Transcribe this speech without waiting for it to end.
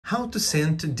how to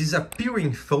send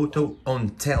disappearing photo on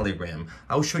Telegram.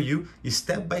 I'll show you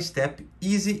step by step,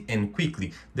 easy and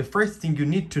quickly. The first thing you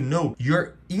need to know,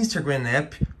 your Instagram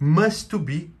app must to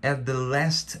be at the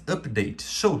last update.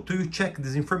 So to check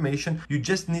this information, you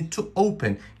just need to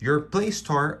open your Play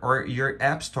Store or your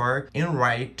App Store and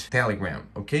write Telegram,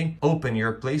 okay? Open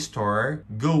your Play Store,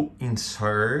 go in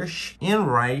search and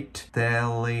write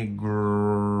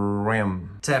Telegram.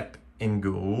 Tap and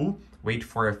go. Wait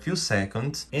for a few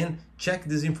seconds and check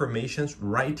these informations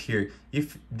right here.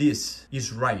 If this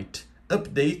is right,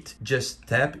 update, just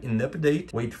tap in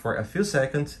update, wait for a few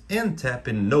seconds and tap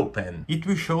in open. It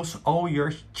will show all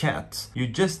your chats. You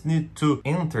just need to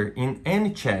enter in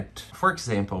any chat. For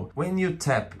example, when you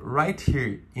tap right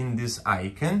here in this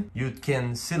icon, you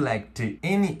can select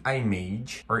any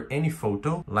image or any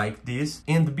photo like this.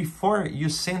 And before you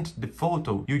send the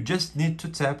photo, you just need to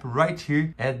tap right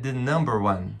here at the number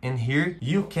 1. And here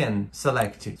you can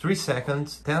select 3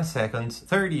 seconds, 10 seconds,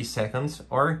 30 seconds,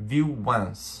 or view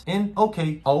once. And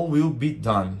okay, all will be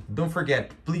done. Don't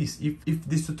forget, please, if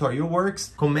this tutorial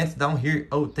works, comment down here,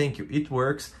 oh, thank you, it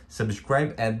works.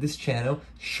 Subscribe at this channel,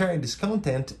 share this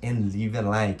content, and leave a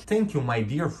like. Thank you, my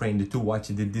dear friend, to watch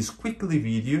this quickly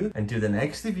video. Until the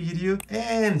next video,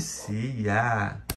 and see ya!